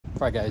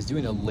All right, guys,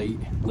 doing a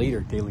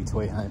later daily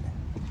toy hunt.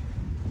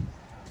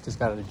 Just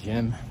got out of the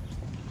gym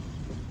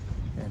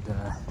and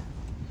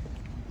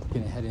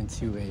gonna head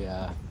into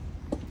a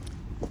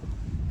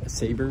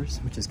Savers,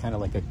 which is kind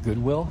of like a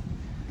Goodwill,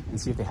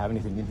 and see if they have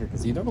anything in here,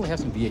 because they normally have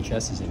some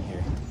VHSs in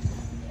here.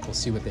 We'll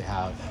see what they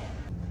have.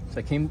 So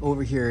I came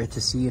over here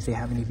to see if they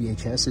have any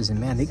VHSs, and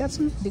man, they got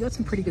some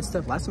pretty good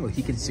stuff. Last time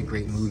it's a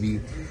great movie.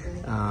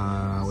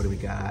 What do we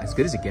got? As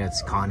good as it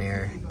gets. Con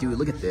Air. Dude,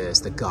 look at this.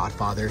 The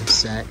Godfather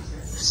set.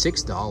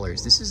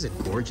 $6. This is a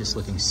gorgeous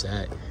looking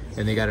set.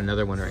 And they got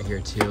another one right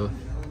here too.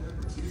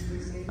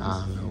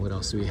 What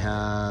else do we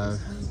have?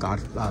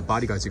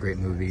 Bodyguard's a great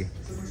movie.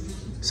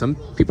 Some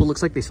people,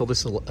 looks like they sold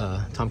this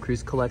Tom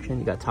Cruise collection.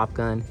 You got Top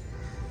Gun,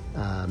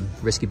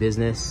 Risky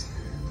Business.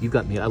 You've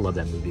Got Me. I love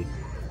that movie.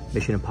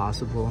 Mission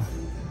Impossible,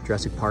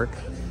 Jurassic Park,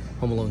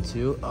 Home Alone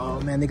 2. Oh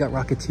man, they got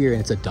Rocketeer,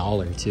 and it's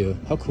 $1 too.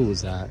 How cool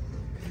is that?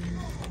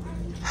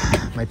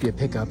 Might be a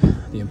pickup.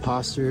 The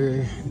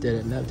Imposter,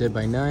 Dead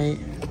by Night.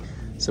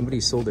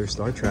 Somebody sold their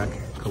Star Trek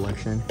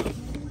collection.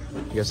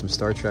 You got some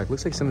Star Trek.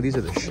 Looks like some of these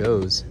are the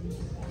shows.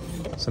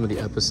 Some of the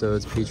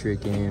episodes,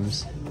 Patriot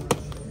Games,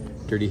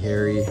 Dirty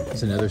Harry.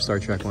 There's another Star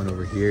Trek one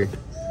over here.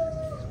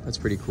 That's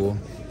pretty cool.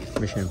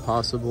 Mission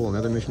Impossible,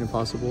 another Mission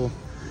Impossible.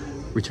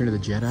 Return of the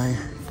Jedi.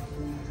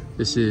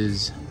 This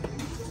is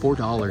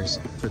 $4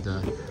 for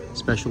the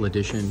special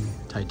edition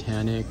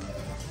Titanic.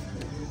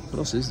 What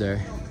else is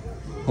there?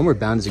 Homeward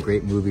Bound is a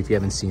great movie if you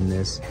haven't seen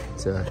this.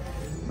 It's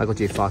Michael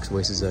J. Fox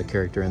voices a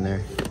character in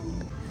there.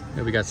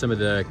 And we got some of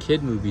the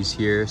kid movies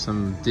here,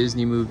 some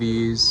Disney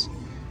movies,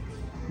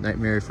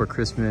 Nightmare Before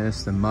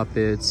Christmas, The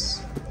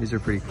Muppets. These are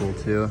pretty cool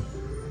too.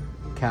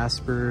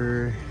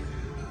 Casper.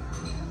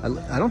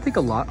 I don't think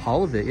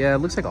all of it. Yeah, it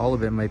looks like all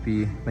of it might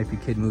be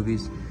kid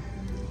movies.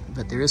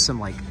 But there is some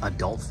like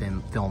adult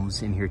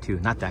films in here too.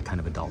 Not that kind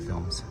of adult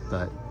films,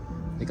 but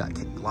they got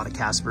a lot of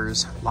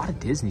Caspers, a lot of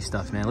Disney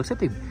stuff, man. It looks like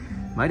they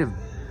might have,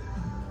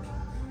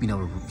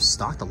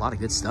 stocked a lot of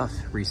good stuff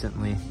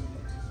recently.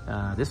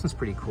 This one's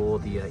pretty cool,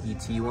 the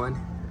E.T. one.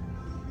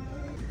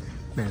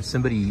 Man,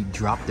 somebody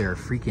dropped their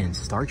freaking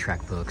Star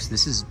Trek books.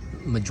 This is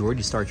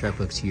majority Star Trek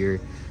books here.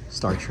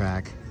 Star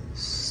Trek, and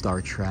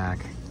Star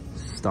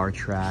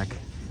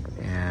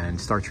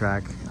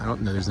Trek. I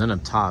don't know, there's none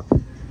up top.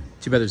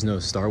 Too bad there's no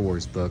Star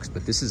Wars books,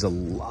 but this is a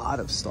lot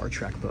of Star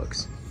Trek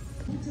books.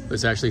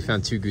 I actually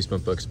found 2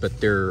 Goosebump books,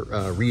 but they're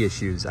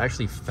reissues. I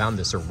actually found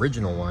this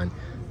original one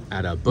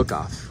at a book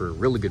off for a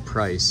really good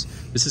price.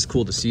 This is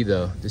cool to see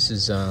though. This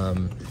is,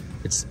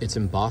 it's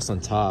embossed on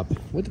top.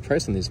 What's the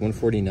price on these?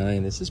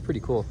 $149. This is pretty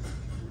cool.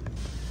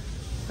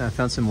 I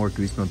found some more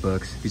Goosebump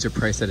books. These are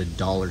priced at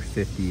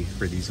 $1.50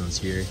 for these ones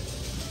here.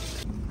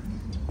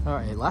 All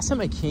right, last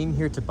time I came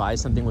here to buy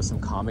something with some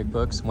comic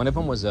books, one of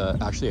them was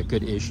actually a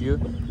good issue,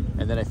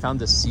 and then I found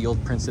the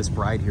sealed Princess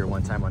Bride here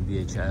one time on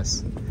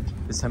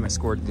VHS. This time I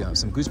scored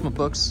some Goosebump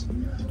books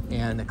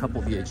and a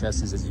couple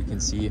VHSs, as you can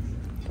see.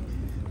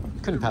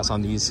 Couldn't pass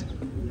on these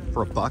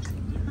for $1.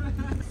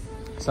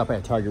 Stop by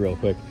a Target real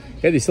quick.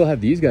 Yeah, they still have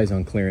these guys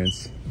on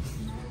clearance,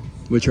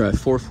 which are at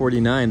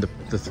 $4.49.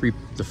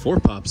 The 4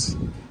 pops.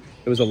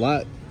 There was a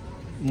lot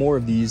more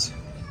of these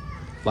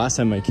last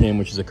time I came,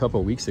 which is a couple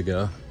of weeks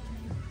ago.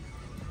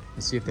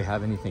 Let's see if they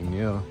have anything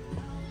new.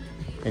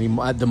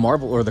 The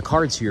Marvel or the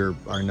cards here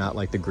are not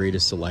like the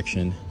greatest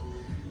selection,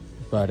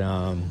 but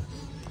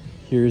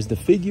here's the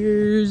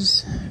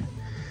figures,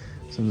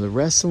 some of the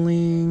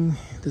wrestling.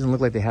 Doesn't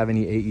look like they have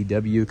any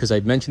AEW, because I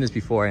mentioned this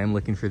before. I am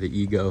looking for the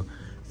Ego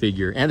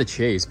figure and the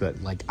Chase,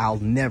 but like I'll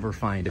never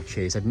find a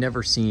Chase. I've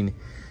never seen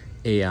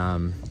a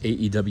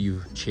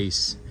AEW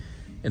Chase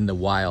in the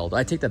wild.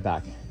 I take that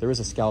back. There was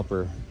a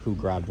scalper who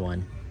grabbed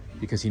one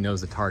because he knows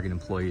the Target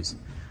employees.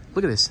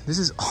 Look at this. This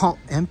is all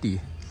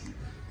empty.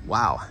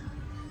 Wow.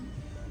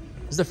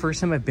 This is the first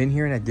time I've been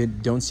here and I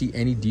don't see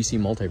any DC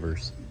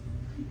Multiverse.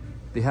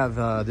 They have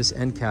this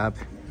end cap,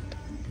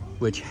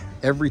 which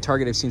every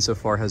Target I've seen so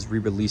far has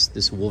re-released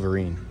this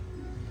Wolverine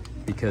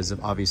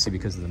obviously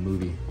because of the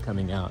movie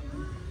coming out.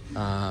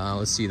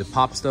 Let's see, the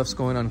pop stuff's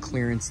going on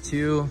clearance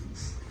too.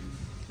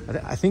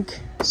 I think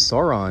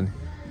Sauron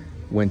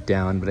went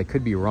down, but I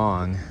could be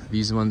wrong.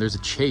 There's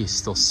a Chase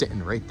still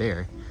sitting right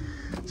there.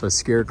 So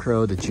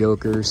Scarecrow, the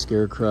Joker,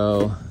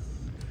 Scarecrow,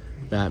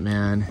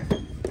 Batman,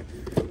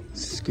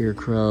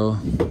 Scarecrow,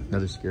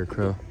 another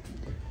Scarecrow.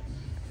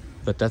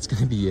 But that's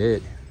gonna be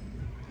it.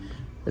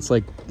 It's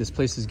like this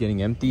place is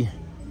getting empty.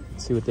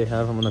 Let's see what they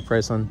have. I'm on the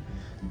price on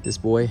this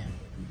boy.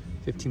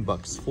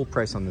 $15, full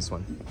price on this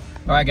one.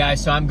 All right,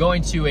 guys, so I'm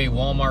going to a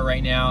Walmart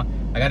right now.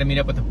 I got to meet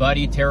up with a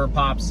buddy, Terror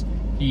Pops.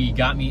 He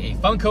got me a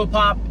Funko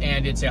Pop,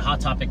 and it's a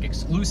Hot Topic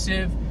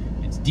exclusive.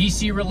 It's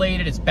DC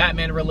related, it's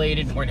Batman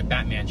related. I'm wearing a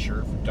Batman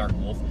shirt from Dark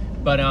Wolf.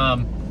 But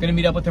gonna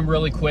meet up with him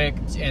really quick,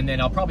 and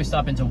then I'll probably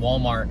stop into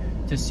Walmart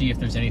to see if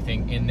there's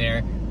anything in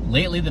there.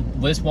 Lately,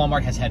 this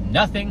Walmart has had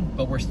nothing,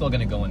 but we're still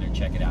gonna go in there and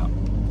check it out.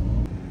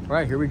 All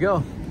right, here we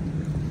go.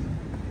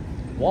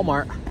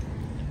 Walmart.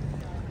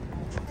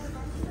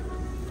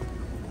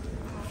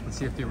 Let's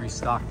see if they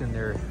restocked in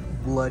their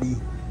bloody,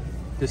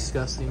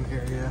 disgusting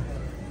area.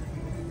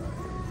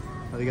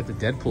 Oh, they got the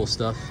Deadpool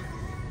stuff.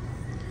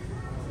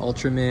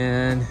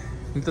 Ultraman.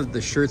 I think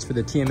the shirts for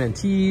the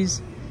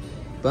TMNTs.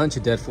 Bunch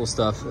of Deadpool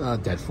stuff.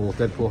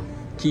 Deadpool.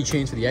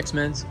 Keychains for the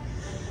X-Men's.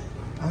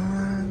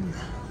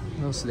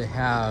 What else do they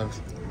have?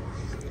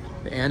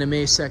 The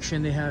anime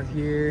section they have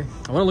here.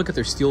 I want to look at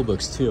their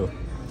steelbooks too.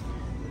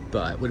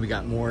 But what do we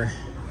got more?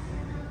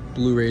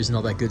 Blu-rays and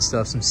all that good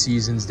stuff. Some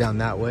seasons down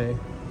that way.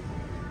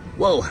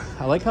 Whoa,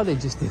 I like how they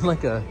just did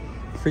like a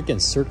freaking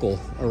circle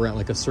around,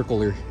 like a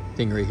circular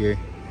thing right here.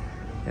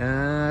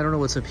 I don't know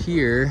what's up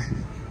here.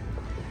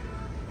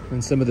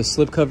 And some of the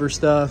slipcover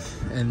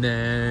stuff, and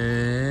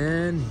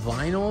then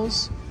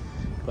vinyls.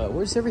 But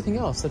where's everything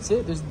else? That's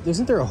it?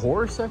 Isn't there a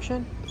horror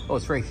section? Oh,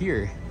 it's right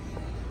here.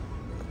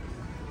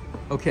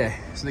 Okay,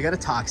 so they got a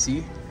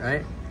Toxie,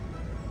 right?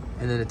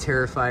 And then a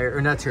Terrifier,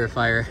 or not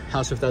Terrifier,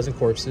 House of 1,000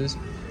 Corpses.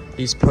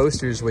 These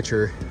posters, which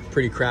are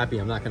pretty crappy,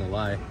 I'm not gonna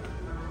lie.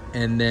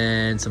 And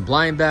then some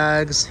blind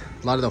bags.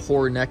 A lot of the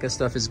horror NECA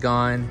stuff is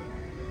gone.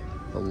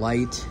 The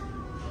light,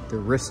 the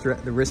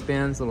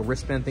wristbands, little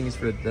wristband things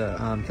for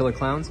the killer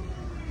clowns.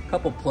 A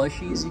couple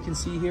plushies you can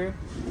see here.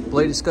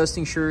 Blade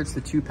Disgusting shirts,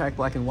 the 2-pack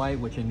black and white,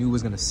 which I knew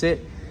was gonna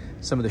sit.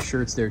 Some of the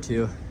shirts there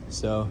too.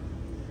 So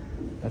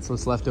that's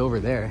what's left over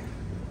there.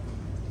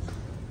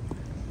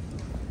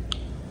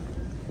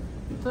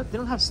 They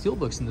don't have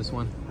steelbooks in this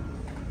one.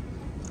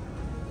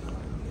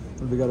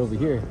 What do we got over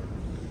here?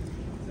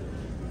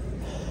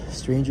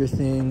 Stranger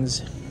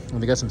Things.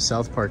 And they got some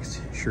South Park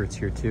shirts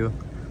here too.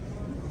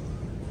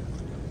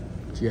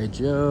 G.I.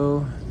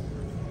 Joe.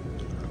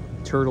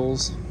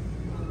 Turtles.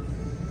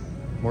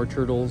 More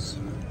Turtles.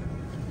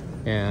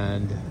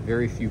 And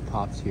very few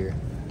Pops here.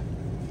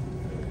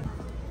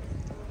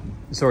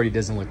 This already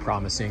doesn't look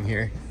promising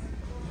here.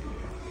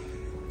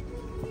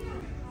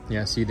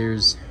 Yeah, see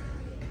there's...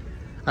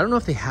 I don't know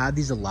if they had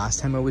these the last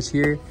time I was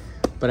here,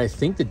 but I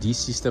think the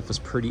DC stuff was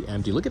pretty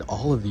empty. Look at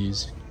all of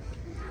these.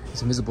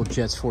 This Invisible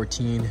Jets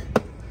 14.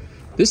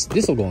 This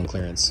will go on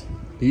clearance.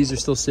 These are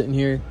still sitting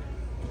here.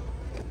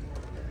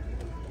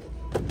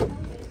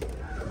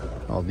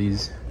 All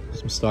these,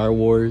 some Star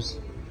Wars.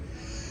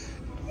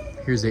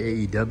 Here's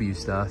the AEW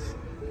stuff.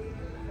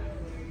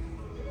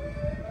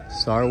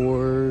 Star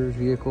Wars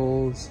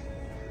vehicles,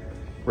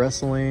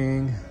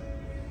 wrestling,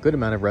 good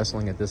amount of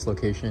wrestling at this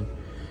location.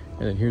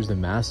 And then here's the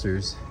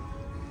Masters.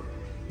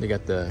 They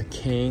got the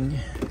King,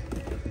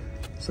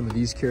 some of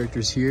these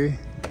characters here.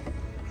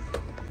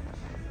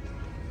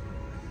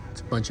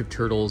 It's a bunch of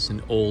Turtles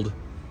and old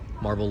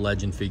Marvel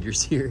Legend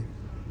figures here.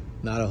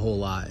 Not a whole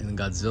lot. And then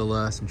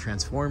Godzilla, some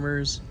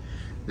Transformers.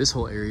 This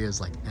whole area is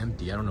like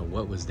empty. I don't know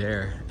what was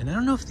there. And I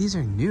don't know if these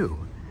are new.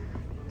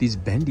 These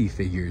bendy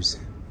figures.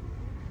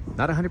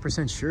 Not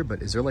 100% sure,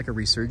 but is there like a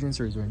resurgence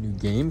or is there a new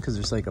game? Because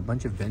there's like a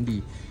bunch of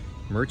bendy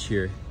merch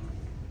here.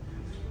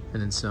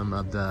 And then some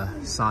of the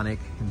Sonic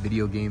and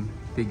video game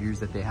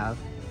figures that they have.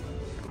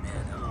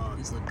 Man, oh,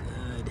 these look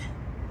good.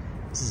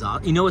 This is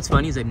awesome. You know what's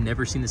funny is I've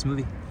never seen this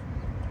movie.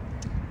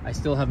 I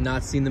still have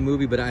not seen the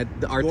movie, but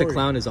the Art the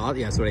Clown is awesome.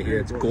 Yeah, that's what I hear.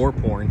 It's gore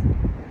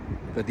porn.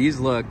 But these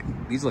look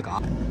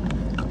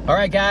awesome. All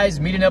right, guys,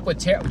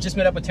 just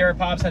met up with Terror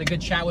Pops. Had a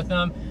good chat with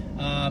them.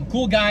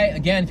 Cool guy.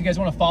 Again, if you guys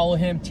want to follow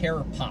him,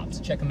 Terror Pops.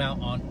 Check him out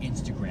on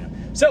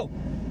Instagram. So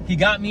he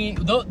got me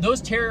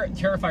those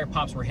Terrifier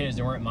Pops were his.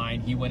 They weren't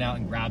mine. He went out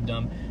and grabbed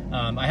them.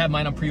 I have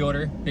mine on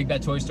pre-order. Big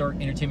Bad Toy Store,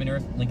 Entertainment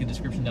Earth. Link in the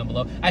description down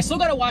below. I still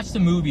got to watch the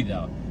movie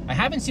though. I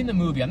haven't seen the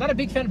movie. I'm not a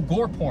big fan of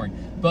gore porn,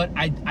 but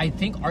I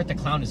think Art the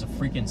Clown is a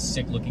freaking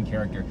sick looking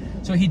character.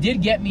 So he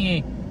did get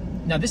me.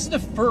 Now this is the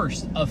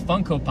first of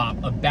Funko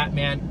Pop of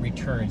Batman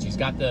Returns. He's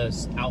got the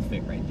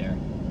outfit right there.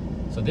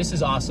 So this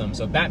is awesome.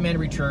 So Batman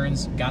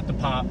Returns, got the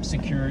pop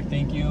secured.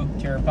 Thank you,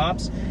 Terror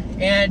Pops.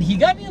 And he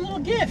got me a little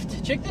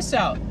gift. Check this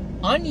out.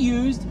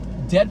 Unused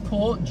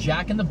Deadpool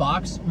Jack in the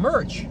Box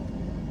merch.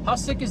 How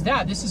sick is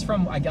that? This is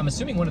from, I'm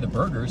assuming, one of the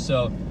burgers.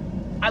 So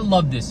I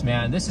love this,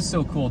 man. This is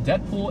so cool.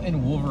 Deadpool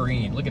and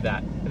Wolverine. Look at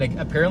that. Like,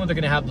 apparently they're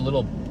gonna have the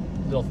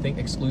little thing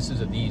exclusives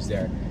of these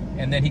there.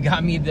 And then he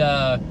got me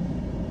the,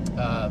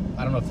 I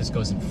don't know if this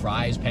goes in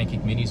fries,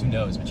 pancake minis, who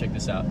knows? But check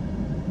this out.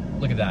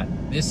 Look at that.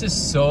 This is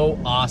so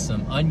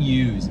awesome.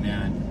 Unused,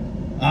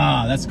 man.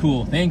 Ah, that's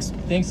cool. Thanks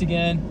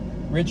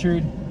again,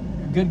 Richard.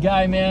 Good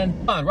guy, man.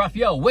 Come on,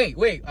 Raphael, wait.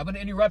 I'm gonna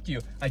interrupt you.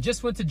 I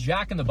just went to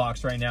Jack in the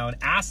Box right now and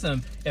asked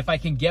them if I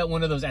can get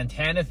one of those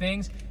antenna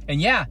things. And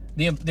yeah,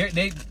 they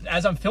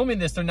as I'm filming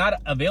this, they're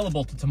not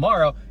available till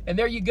tomorrow. And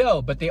there you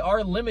go. But they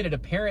are limited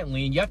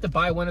apparently, and you have to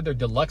buy one of their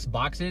deluxe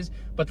boxes.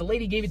 But the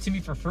lady gave it to me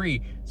for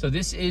free. So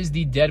this is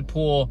the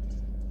Deadpool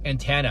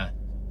antenna.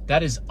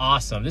 That is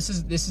awesome. This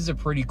is a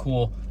pretty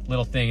cool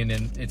little thing. And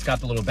then it's got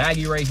the little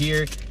baggie right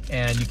here,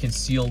 and you can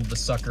seal the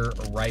sucker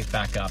right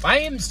back up. I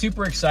am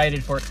super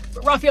excited for it.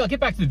 But Raphael, get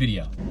back to the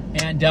video.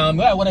 And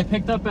what I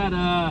picked up at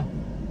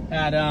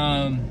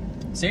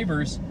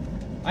Savers,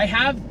 I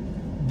have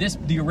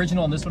the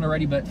original and this one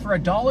already, but for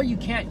 $1 you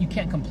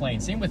can't complain.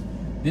 Same with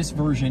this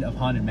version of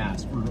Haunted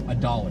Mask for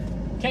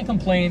 $1. Can't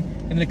complain.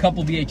 And then a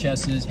couple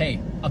VHSs.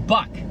 Hey,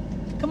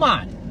 $1. Come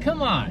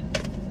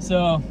on.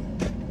 So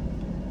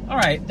All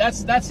right,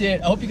 that's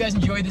it. I hope you guys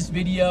enjoyed this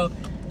video.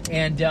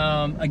 And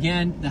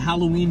again, the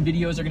Halloween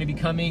videos are going to be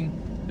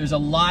coming. There's a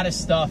lot of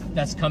stuff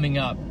that's coming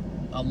up.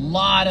 A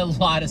lot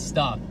of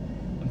stuff.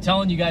 I'm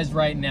telling you guys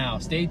right now,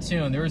 stay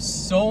tuned. There is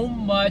so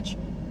much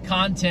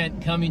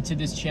content coming to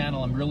this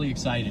channel. I'm really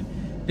excited.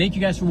 Thank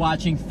you guys for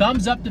watching.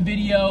 Thumbs up the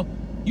video.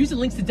 Use the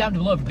links down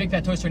below for Big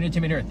Fat Toy Store and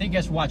Entertainment Earth. Thank you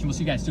guys for watching. We'll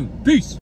see you guys soon. Peace.